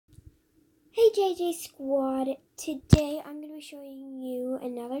JJ Squad, today I'm going to be showing you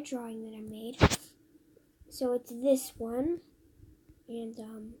another drawing that I made. So it's this one, and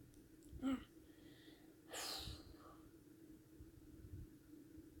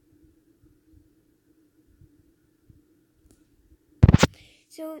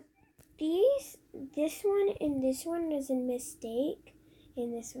So this one and this one is a mistake,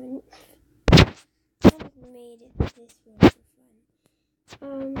 and this one I made this one for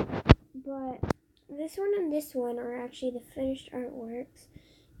fun. But this one and this one are actually the finished artworks,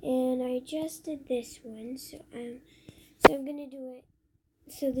 and I just did this one, so I'm gonna do it.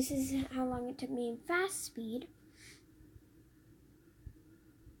 So this is how long it took me in fast speed.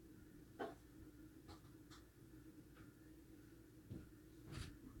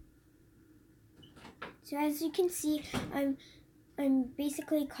 So as you can see, I'm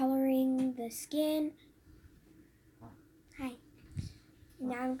basically coloring the skin. Hi.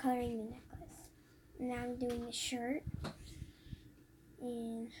 Now I'm coloring the necklace. Now I'm doing the shirt.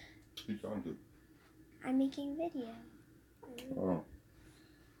 And I'm making a video. Oh.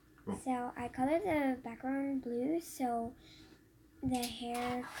 Cool. So I colored the background blue, so the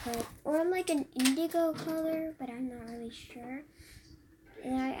hair could, or like an indigo color, but I'm not really sure.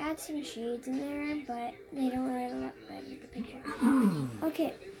 And I add some shades in there, but they don't really look good in the picture.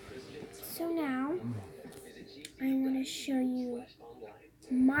 Okay, so now I'm going to show you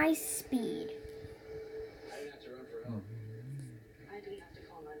my speed.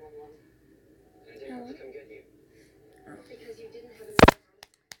 Hello?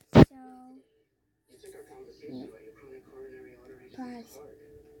 Pause.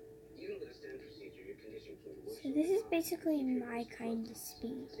 So this is basically my kind of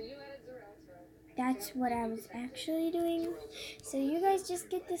speed. That's what I was actually doing. So you guys just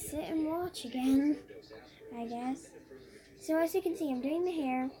get to sit and watch again, I guess. So as you can see, I'm doing the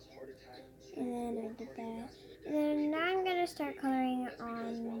hair, and then I did that. And then now I'm gonna start coloring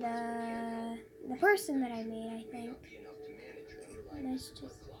on the person that I made, I think. Let's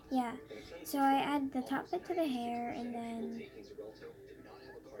just, yeah. So I add the top bit to the hair, and then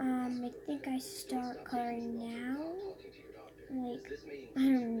I think I start coloring now. Like, I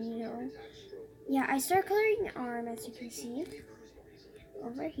don't know. Yeah, I start coloring the arm, as you can see,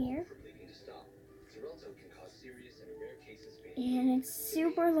 over here. And it's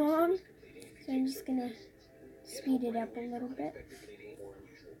super long, so I'm just gonna speed it up a little bit.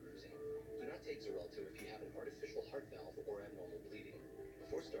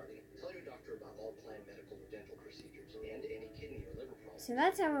 So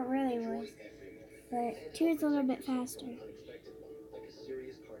that's how it really was, but 2 is a little bit faster.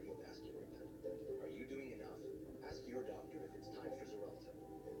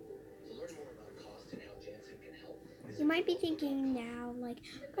 You might be thinking now, like,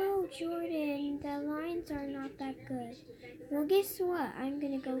 oh, Jordan, the lines are not that good. Well, guess what? I'm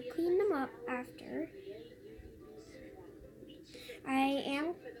going to go clean them up after.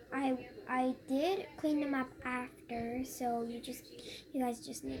 I did clean them up after, so you guys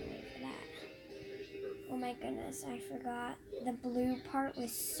just need to wait for that. Oh my goodness, I forgot. The blue part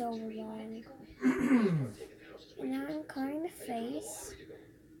was so long. And now I'm coloring the face.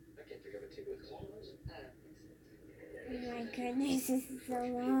 Oh my goodness, this is so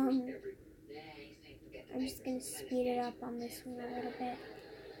long. I'm just going to speed it up on this one a little bit.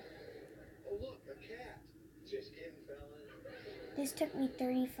 This took me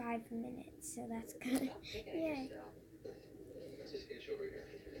 35 minutes, so that's good. Yeah.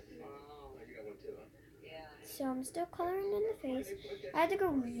 So I'm still coloring in the face. I had to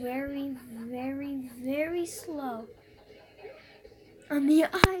go very, very, very slow on the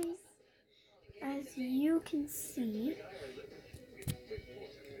eyes, as you can see.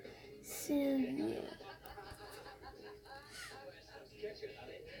 So yeah.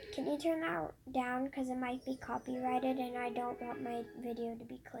 Can you turn that down, because it might be copyrighted and I don't want my video to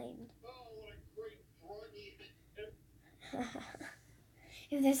be claimed.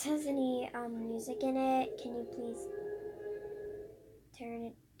 If this has any music in it, can you please turn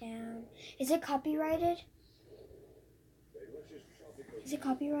it down? Is it copyrighted? Is it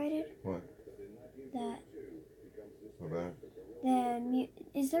copyrighted? What? That. What about it?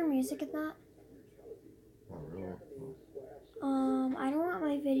 Is there music in that? Not really. I don't want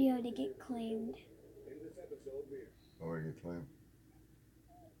my video to get claimed. Oh, where you claim?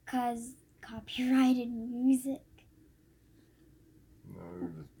 'Cause copyrighted music. No, you're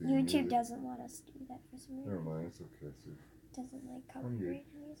just being YouTube muted. doesn't want us to do that for some reason. Never mind, it's okay, Sue. Doesn't like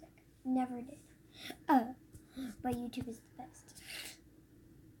copyrighted music. Never did. But YouTube is the best.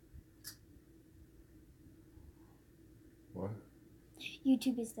 What?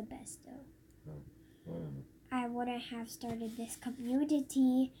 YouTube is the best though. I wouldn't have started this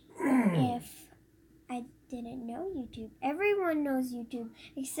community if I didn't know YouTube. Everyone knows YouTube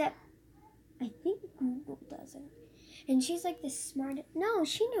except I think Google doesn't. And she's like the smartest. No,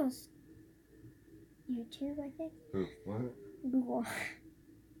 she knows YouTube, I think. Who? What? Google.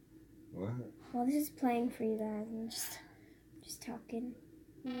 What? Well, this is playing for you guys. I'm just talking.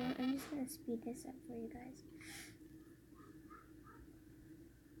 You know, I'm just gonna speed this up for you guys.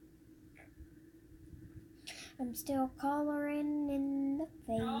 I'm still coloring in the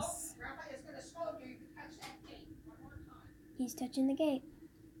face. Grandpa is gonna scold you. You touch that gate one more time. He's touching the gate.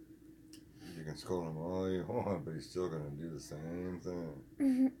 You can scold him all you want, but he's still gonna do the same thing.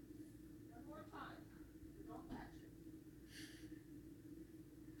 One more time. Don't touch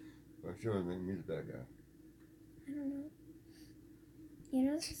it. Why should make me the bad guy? I don't know. You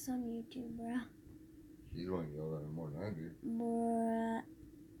know this is on YouTube, bruh. He's the one who yelled at him more than I do. Bruh.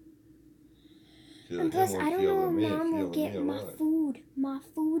 She And yelled at plus, him I more, don't she know yelled if at me, and Mom she will yelled at get me a my lot. food, my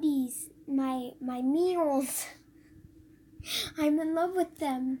foodies, my meals. I'm in love with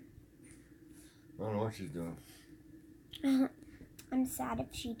them. I don't know what she's doing. I'm sad if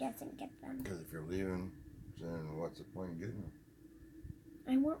she doesn't get them. Because if you're leaving, then what's the point in getting them?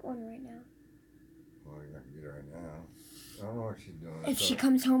 I want one right now. Well, you're not going to get it right now. I don't know what she's doing. If she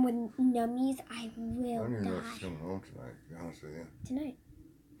comes home with nummies, I I will don't even know if die. she's coming home tonight, to be honest with you. Tonight.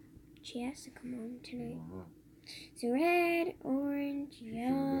 She has to come home tonight. Uh-huh. So red, orange, She should have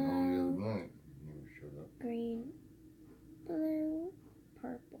been home yellow, the other night. You never showed up. green, blue,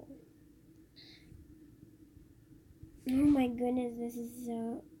 purple. Oh my goodness, this is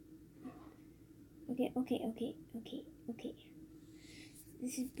so... Okay.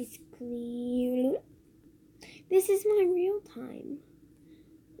 This is basically... This is my real time.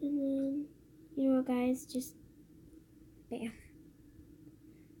 And then, you know what, guys? Just... Bam.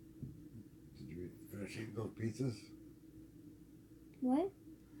 Did you finish eating those pizzas? What?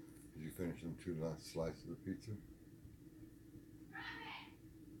 Did you finish them 2 last slices of pizza?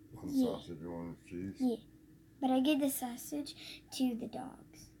 One Yeah. sausage and one with cheese? Yeah. But I gave the sausage to the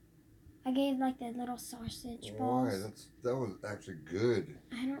dogs. I gave like the little sausage balls. Why? That was actually good.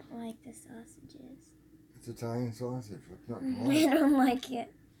 I don't like the sausages. It's Italian sausage. What's not to I like? don't like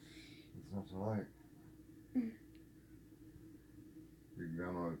it. It's not to like. Your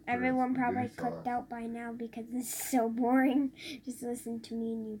grandma would put Everyone in probably spaghetti clicked sauce. out by now because this is so boring. Just listen to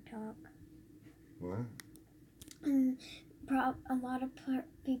me and you talk. What? A lot of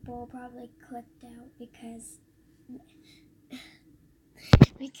people probably clicked out because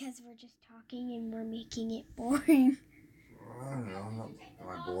we're just talking and we're making it boring. I don't know. Am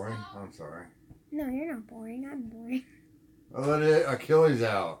I boring? I'm sorry. No, you're not boring. I'm boring. I let Achilles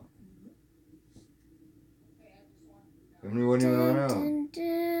out. And we wouldn't even know. Dun,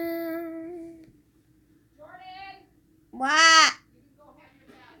 dun. Jordan! What? You can go have your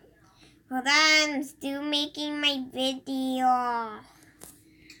bath now. Hold on, I'm still making my video.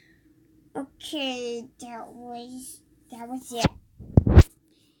 Okay, that was it.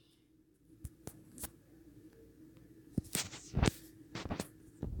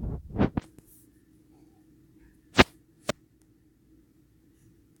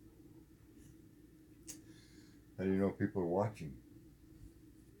 How do you know people are watching?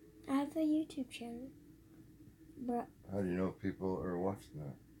 I have a YouTube channel. But How do you know people are watching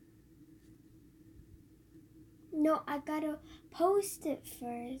that? no, I gotta post it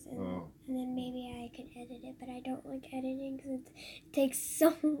first, and, Oh. and then maybe I can edit it. But I don't like editing because it takes so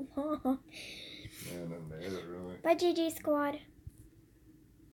long. Man, that made it really. Bye, GG Squad.